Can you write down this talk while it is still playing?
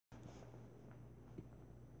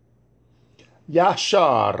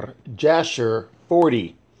Jasher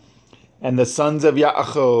 40. And the sons of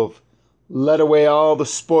Yaakov led away all the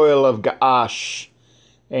spoil of Gaash,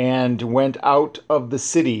 and went out of the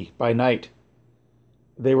city by night.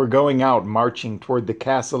 They were going out marching toward the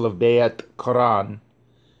castle of Beit Koran,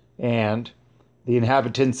 and the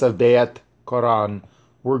inhabitants of Beit Koran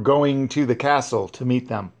were going to the castle to meet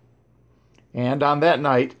them. And on that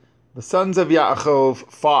night the sons of Yaakov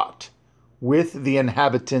fought with the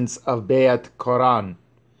inhabitants of Beit Koran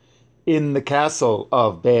in the castle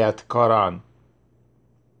of Beit Koran.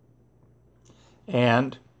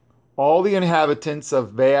 And all the inhabitants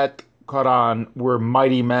of Beit Koran were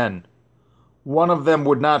mighty men. One of them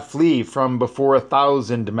would not flee from before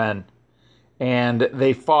 1,000 men. And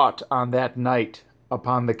they fought on that night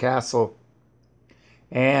upon the castle.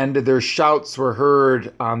 And their shouts were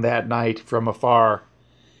heard on that night from afar.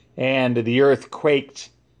 And the earth quaked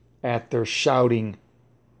at their shouting.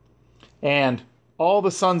 And all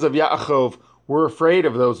the sons of Yaakov were afraid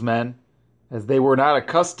of those men, as they were not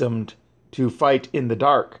accustomed to fight in the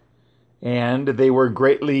dark. And they were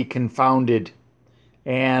greatly confounded.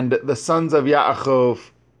 And the sons of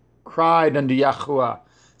Yaakov cried unto Yahuwah,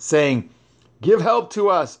 saying, Give help to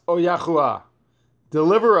us, O Yahuwah.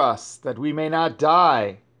 Deliver us, that we may not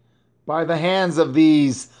die by the hands of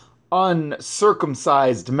these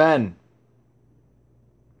uncircumcised men.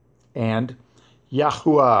 And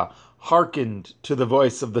Yahuwah hearkened to the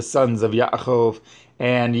voice of the sons of Yaakov,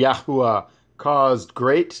 and Yahuwah caused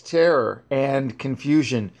great terror and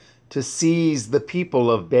confusion to seize the people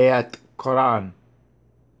of Beit Koran.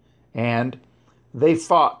 And they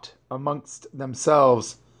fought amongst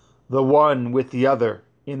themselves, the one with the other,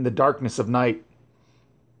 in the darkness of night,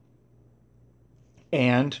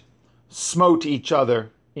 and smote each other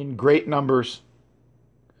in great numbers.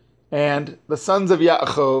 And the sons of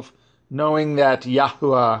Yaakov, knowing that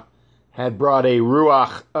Yahuwah had brought a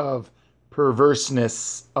ruach of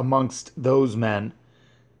perverseness amongst those men,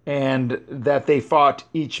 and that they fought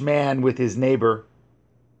each man with his neighbor,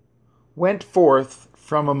 went forth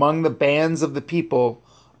from among the bands of the people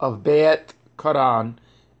of Beit Koran,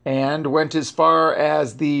 and went as far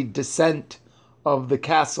as the descent of the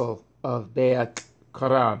castle of Beit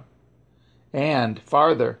Koran, and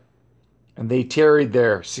farther, and they tarried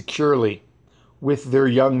there securely with their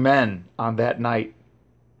young men on that night.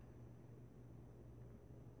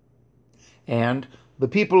 And the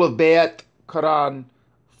people of Beit Koran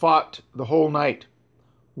fought the whole night,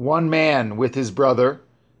 one man with his brother,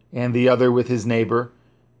 and the other with his neighbor,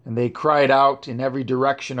 and they cried out in every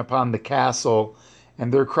direction upon the castle,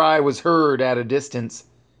 and their cry was heard at a distance,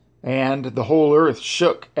 and the whole earth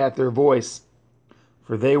shook at their voice,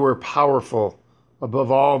 for they were powerful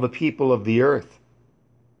above all the people of the earth.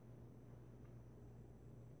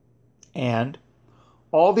 And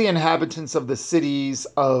all the inhabitants of the cities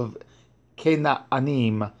of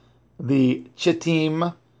Canaanim, the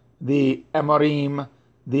Chittim, the Amorim,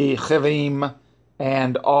 the Chivim,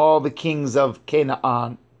 and all the kings of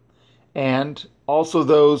Canaan, and also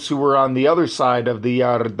those who were on the other side of the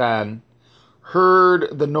Yarden,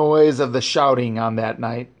 heard the noise of the shouting on that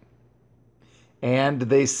night. And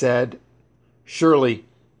they said, Surely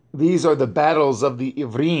these are the battles of the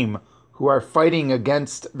Ivrim, who are fighting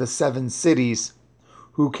against the 7 cities,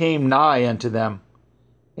 who came nigh unto them.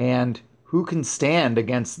 And who can stand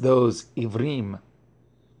against those Ivrim?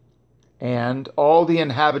 And all the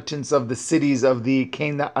inhabitants of the cities of the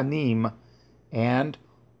Canaanim, and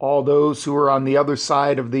all those who were on the other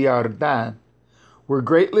side of the Yarden, were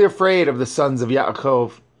greatly afraid of the sons of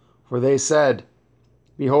Yaakov, for they said,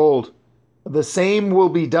 Behold, the same will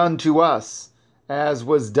be done to us, as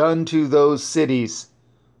was done to those cities,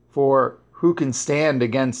 for who can stand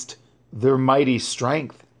against their mighty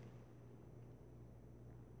strength?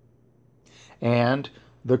 And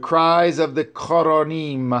the cries of the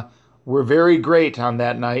Koronim were very great on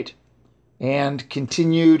that night, and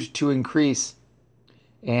continued to increase.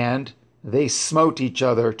 And they smote each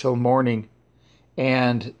other till morning,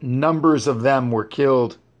 and numbers of them were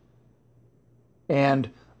killed. And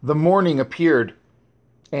the morning appeared,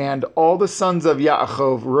 and all the sons of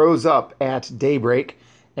Yaakov rose up at daybreak,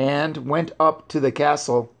 and went up to the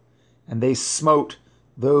castle, and they smote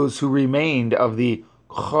those who remained of the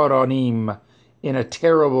Koronim in a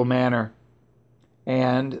terrible manner,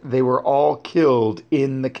 and they were all killed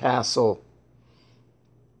in the castle.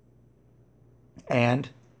 And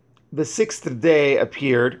the 6th day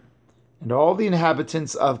appeared, and all the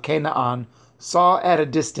inhabitants of Canaan saw at a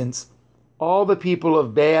distance all the people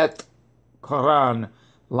of Beit Koran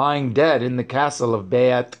lying dead in the castle of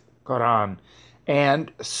Beit Koran,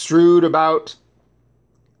 and strewed about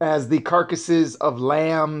as the carcasses of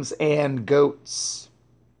lambs and goats.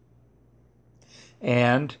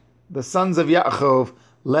 And the sons of Yaakov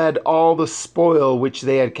led all the spoil which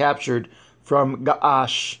they had captured from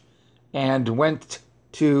Gaash, and went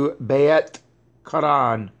to Beit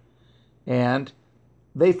Karan, and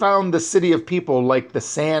they found the city of people like the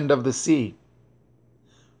sand of the sea.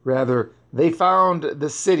 Rather, they found the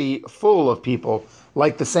city full of people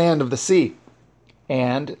like the sand of the sea,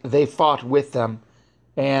 and they fought with them,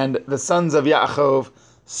 and the sons of Yaakov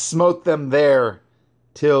smote them there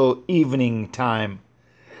till evening time.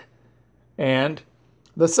 And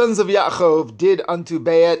the sons of Yaakov did unto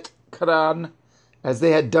Beit Karan as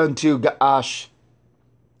they had done to Gaash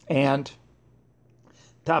and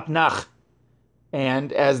Tapnach,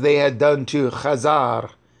 and as they had done to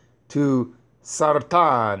Chazar, to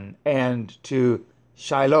Sartan, and to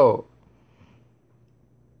Shiloh.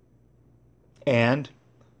 And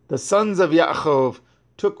the sons of Yaakov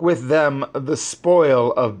took with them the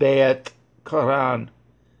spoil of Beit Karan,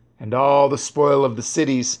 and all the spoil of the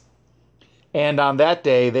cities. And on that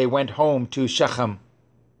day they went home to Shechem.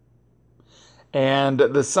 And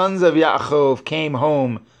the sons of Yaakov came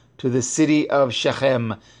home to the city of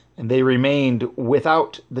Shechem, and they remained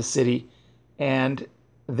without the city, and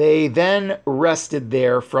they then rested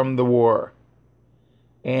there from the war,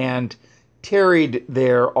 and tarried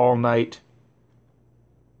there all night.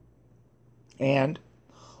 And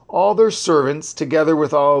all their servants, together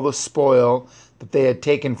with all the spoil that they had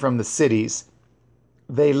taken from the cities,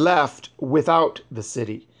 they left without the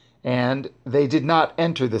city, and they did not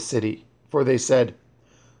enter the city, for they said,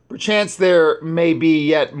 perchance there may be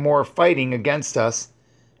yet more fighting against us,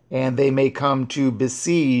 and they may come to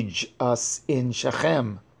besiege us in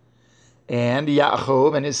Shechem. And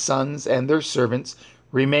Yaakov and his sons and their servants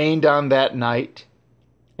remained on that night,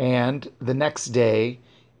 and the next day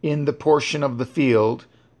in the portion of the field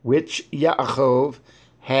which Yaakov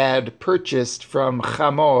had purchased from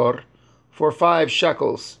Hamor for 5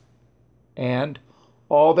 shekels, and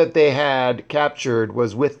all that they had captured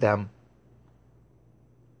was with them.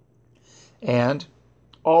 And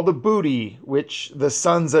all the booty which the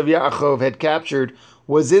sons of Yaakov had captured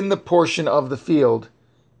was in the portion of the field,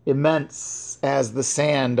 immense as the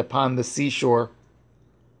sand upon the seashore.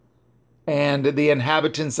 And the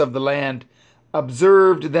inhabitants of the land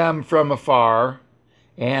observed them from afar,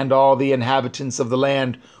 and all the inhabitants of the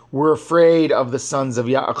land were afraid of the sons of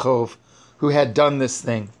Yaakov, who had done this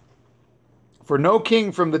thing. For no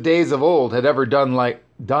king from the days of old had ever done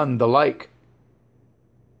the like.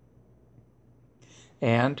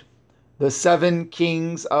 And the 7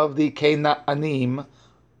 kings of the Canaanim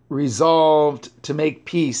resolved to make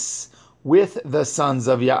peace with the sons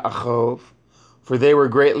of Yaakov, for they were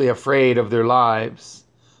greatly afraid of their lives,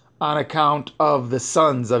 on account of the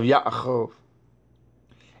sons of Yaakov.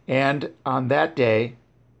 And on that day,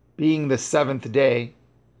 being the 7th day,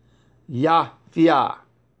 Yafiah,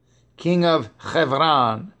 king of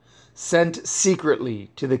Hebron, sent secretly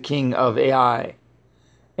to the king of Ai,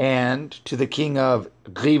 and to the king of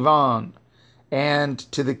Grivan, and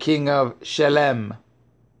to the king of Shelem,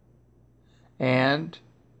 and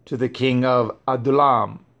to the king of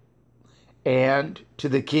Adullam, and to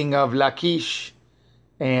the king of Lachish,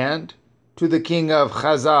 and to the king of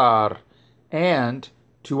Chazar, and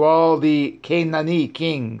to all the Canaanite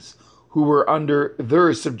kings who were under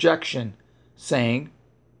their subjection, saying,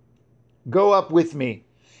 go up with me,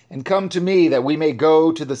 and come to me, that we may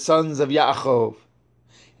go to the sons of Yaakov,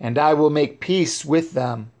 and I will make peace with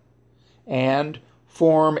them, and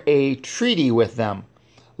form a treaty with them,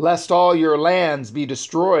 lest all your lands be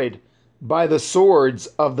destroyed by the swords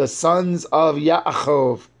of the sons of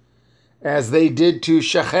Yaakov, as they did to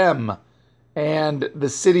Shechem and the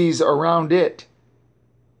cities around it,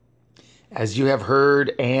 as you have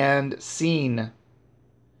heard and seen.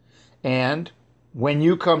 And when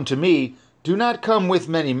you come to me, do not come with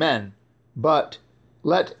many men, but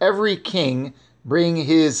let every king bring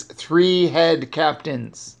his 3 head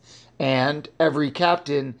captains, and every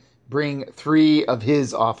captain bring 3 of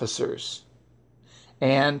his officers.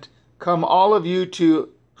 And come all of you to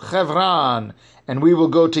Hebron, and we will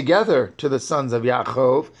go together to the sons of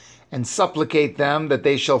Yaakov, and supplicate them that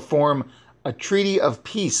they shall form a treaty of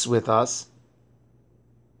peace with us.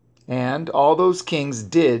 And all those kings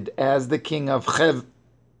did as the king of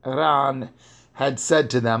Hebron had said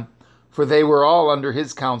to them, for they were all under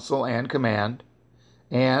his counsel and command.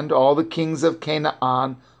 And all the kings of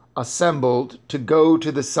Canaan assembled to go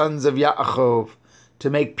to the sons of Yaakov to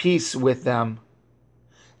make peace with them.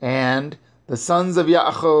 And the sons of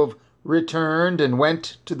Yaakov returned and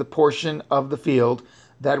went to the portion of the field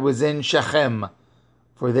that was in Shechem,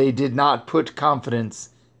 for they did not put confidence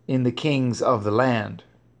in the kings of the land.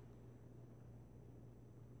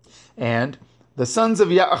 And the sons of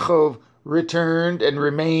Yaakov returned and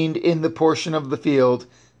remained in the portion of the field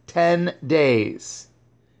 10 days,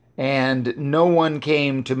 and no one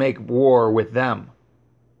came to make war with them.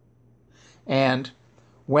 And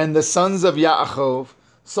when the sons of Yaakov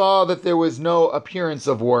saw that there was no appearance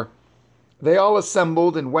of war, they all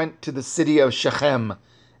assembled and went to the city of Shechem,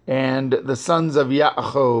 and the sons of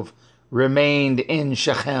Yaakov remained in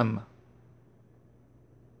Shechem.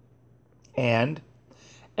 And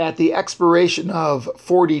at the expiration of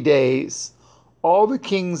 40 days, all the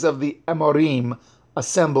kings of the Amorim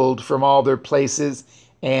assembled from all their places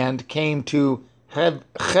and came to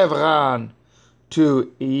Hebron,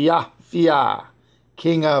 to Yahfiah,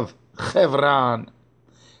 king of Hebron.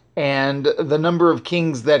 And the number of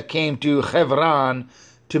kings that came to Hebron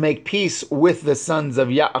to make peace with the sons of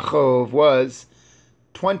Yaakov was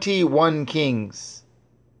 21 kings.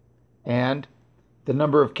 And the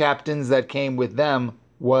number of captains that came with them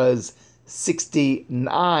was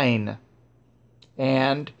 69.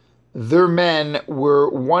 And their men were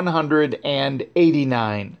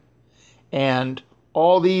 189. And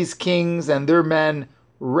all these kings and their men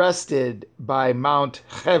rested by Mount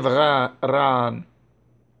Hebron.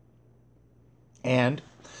 And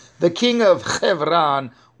the king of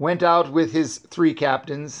Hebron went out with his 3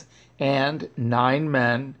 captains and 9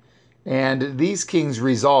 men, and these kings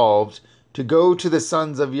resolved to go to the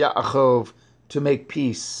sons of Yaakov to make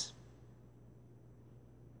peace.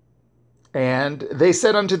 And they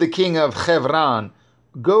said unto the king of Hebron,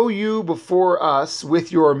 Go you before us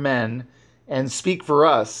with your men, and speak for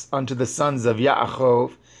us unto the sons of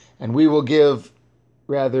Yaakov, and we will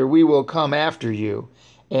come after you,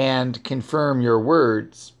 and confirm your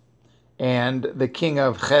words. And the king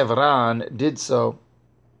of Hebron did so.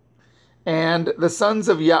 And the sons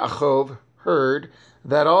of Yaakov heard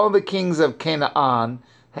that all the kings of Canaan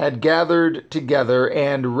had gathered together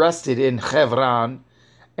and rested in Hebron,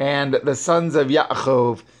 and the sons of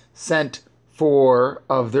Yaakov sent 4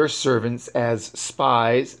 of their servants as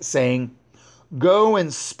spies, saying, Go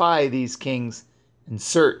and spy these kings, and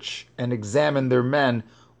search and examine their men,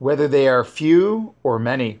 whether they are few or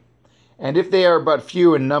many. And if they are but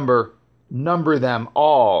few in number, number them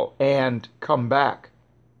all, and come back.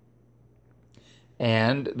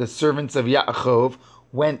 And the servants of Yaakov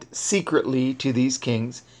went secretly to these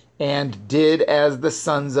kings, and did as the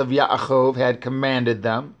sons of Yaakov had commanded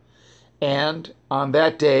them. And on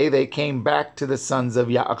that day they came back to the sons of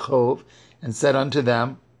Yaakov, and said unto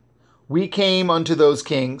them, We came unto those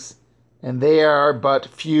kings, and they are but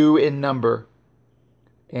few in number.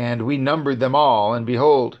 And we numbered them all, and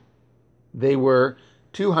behold, they were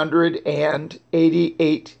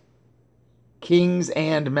 288 kings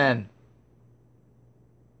and men.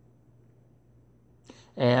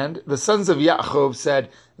 And the sons of Yaakov said,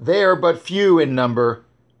 They are but few in number,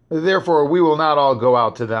 therefore we will not all go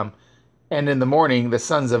out to them. And in the morning the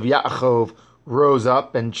sons of Yaakov rose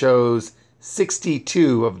up and chose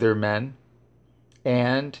 62 of their men,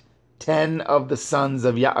 and 10 of the sons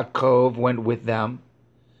of Yaakov went with them.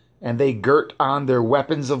 And they girt on their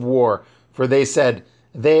weapons of war, for they said,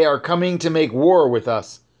 They are coming to make war with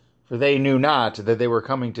us, for they knew not that they were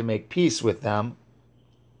coming to make peace with them.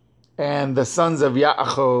 And the sons of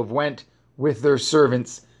Yaakov went with their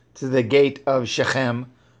servants to the gate of Shechem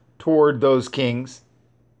toward those kings,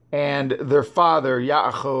 and their father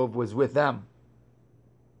Yaakov was with them.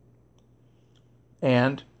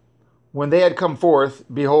 And when they had come forth,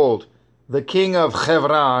 behold, the king of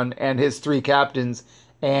Hebron and his 3 captains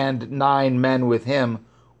and 9 men with him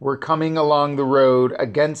were coming along the road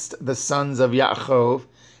against the sons of Yaakov,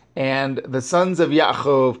 and the sons of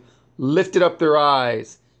Yaakov lifted up their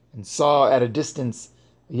eyes and saw at a distance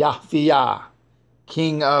Yahfiah,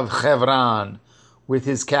 king of Hebron, with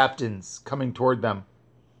his captains coming toward them.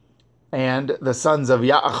 And the sons of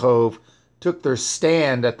Yaakov took their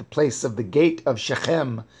stand at the place of the gate of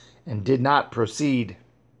Shechem, and did not proceed.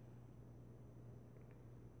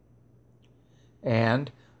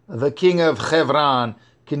 And the king of Hebron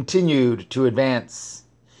continued to advance,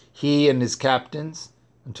 he and his captains,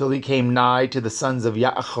 until he came nigh to the sons of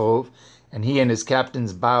Yaakov, and he and his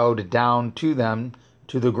captains bowed down to them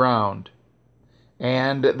to the ground.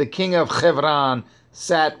 And the king of Hebron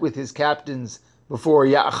sat with his captains before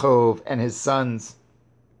Yaakov and his sons.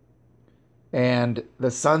 And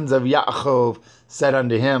the sons of Yaakov said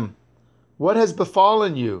unto him, What has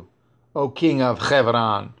befallen you, O king of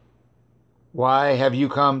Hebron? Why have you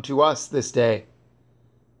come to us this day?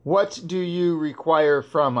 What do you require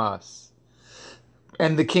from us?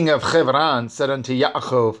 And the king of Hebron said unto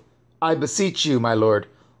Yaakov, I beseech you, my lord,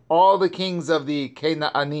 all the kings of the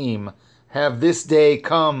Canaanim have this day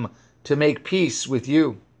come to make peace with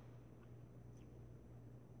you.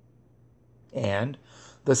 And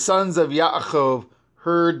the sons of Yaakov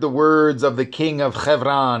heard the words of the king of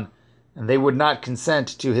Hebron, and they would not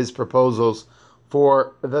consent to his proposals,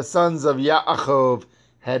 for the sons of Yaakov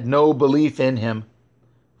had no belief in him,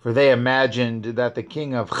 for they imagined that the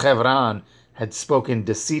king of Hebron had spoken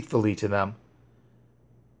deceitfully to them.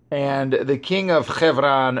 And the king of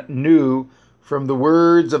Hebron knew from the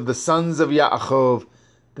words of the sons of Yaakov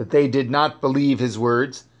that they did not believe his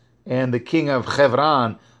words, and the king of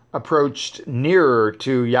Hebron approached nearer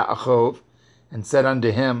to Yaakov and said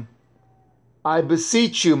unto him, I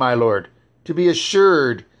beseech you, my lord, to be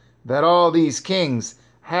assured that all these kings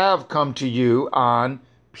have come to you on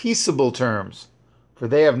peaceable terms, for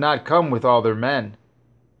they have not come with all their men.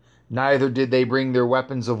 Neither did they bring their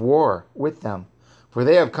weapons of war with them, for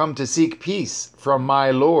they have come to seek peace from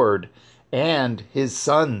my lord and his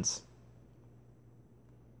sons.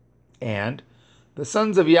 And the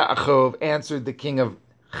sons of Yaakov answered the king of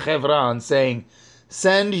Hebron, saying,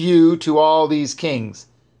 Send you to all these kings,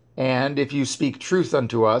 and if you speak truth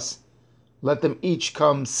unto us, let them each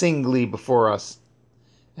come singly before us.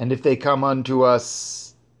 And if they come unto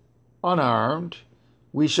us unarmed,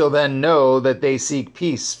 we shall then know that they seek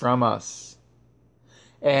peace from us.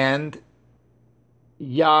 And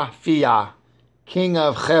Yaphiah, king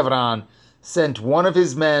of Hebron, sent one of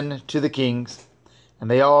his men to the kings, and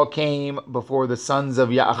they all came before the sons of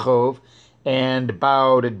Yaakov, and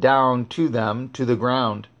bowed down to them to the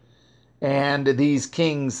ground. And these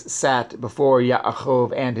kings sat before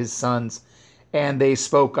Yaakov and his sons, and they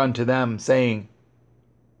spoke unto them, saying,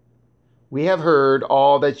 We have heard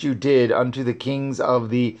all that you did unto the kings of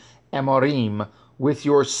the Amorim with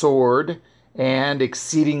your sword and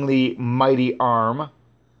exceedingly mighty arm,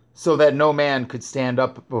 so that no man could stand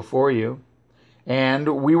up before you.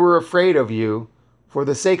 And we were afraid of you for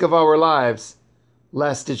the sake of our lives,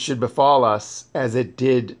 lest it should befall us as it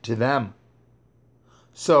did to them.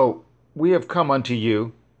 So we have come unto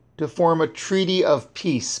you to form a treaty of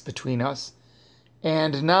peace between us,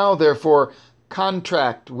 and now therefore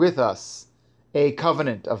contract with us a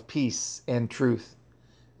covenant of peace and truth,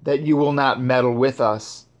 that you will not meddle with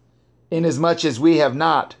us, inasmuch as we have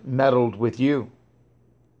not meddled with you.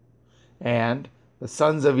 And the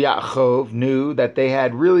sons of Yaakov knew that they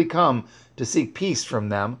had really come to seek peace from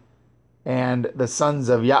them, and the sons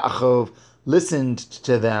of Yaakov listened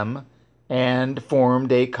to them and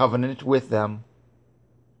formed a covenant with them.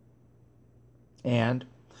 And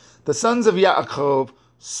the sons of Yaakov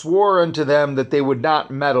swore unto them that they would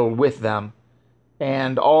not meddle with them,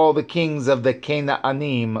 and all the kings of the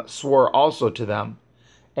Canaanim swore also to them,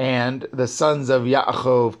 and the sons of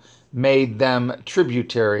Yaakov made them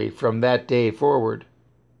tributary from that day forward.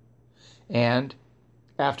 And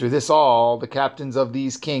after this all, the captains of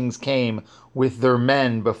these kings came with their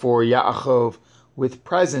men before Yaakov, with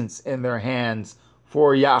presents in their hands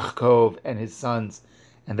for Yaakov and his sons,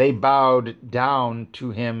 and they bowed down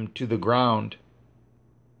to him to the ground.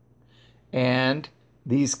 And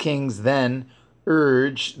these kings then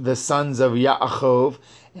urged the sons of Yaakov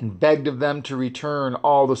and begged of them to return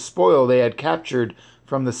all the spoil they had captured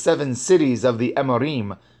from the 7 cities of the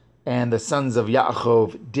Amorim, and the sons of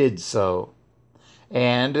Yaakov did so.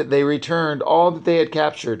 And they returned all that they had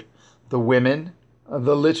captured, the women,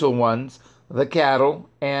 the little ones, the cattle,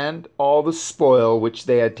 and all the spoil which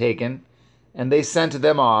they had taken, and they sent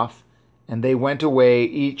them off, and they went away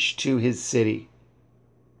each to his city.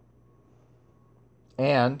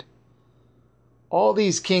 And all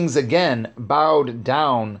these kings again bowed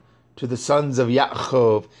down to the sons of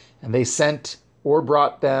Yaakov, and they sent or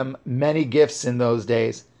brought them many gifts in those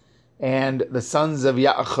days. And the sons of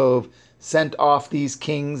Yaakov sent off these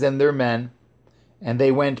kings and their men, and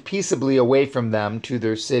they went peaceably away from them to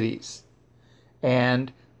their cities.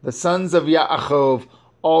 And the sons of Yaakov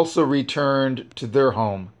also returned to their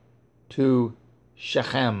home, to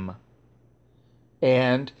Shechem.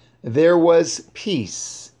 And there was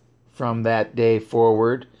peace from that day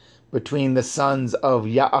forward between the sons of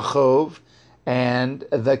Yaakov and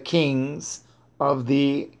the kings of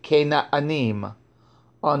the Canaanim,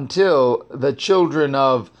 until the children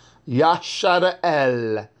of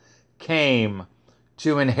Yashara'el came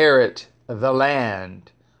to inherit the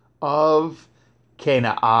land of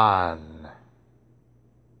Canaan.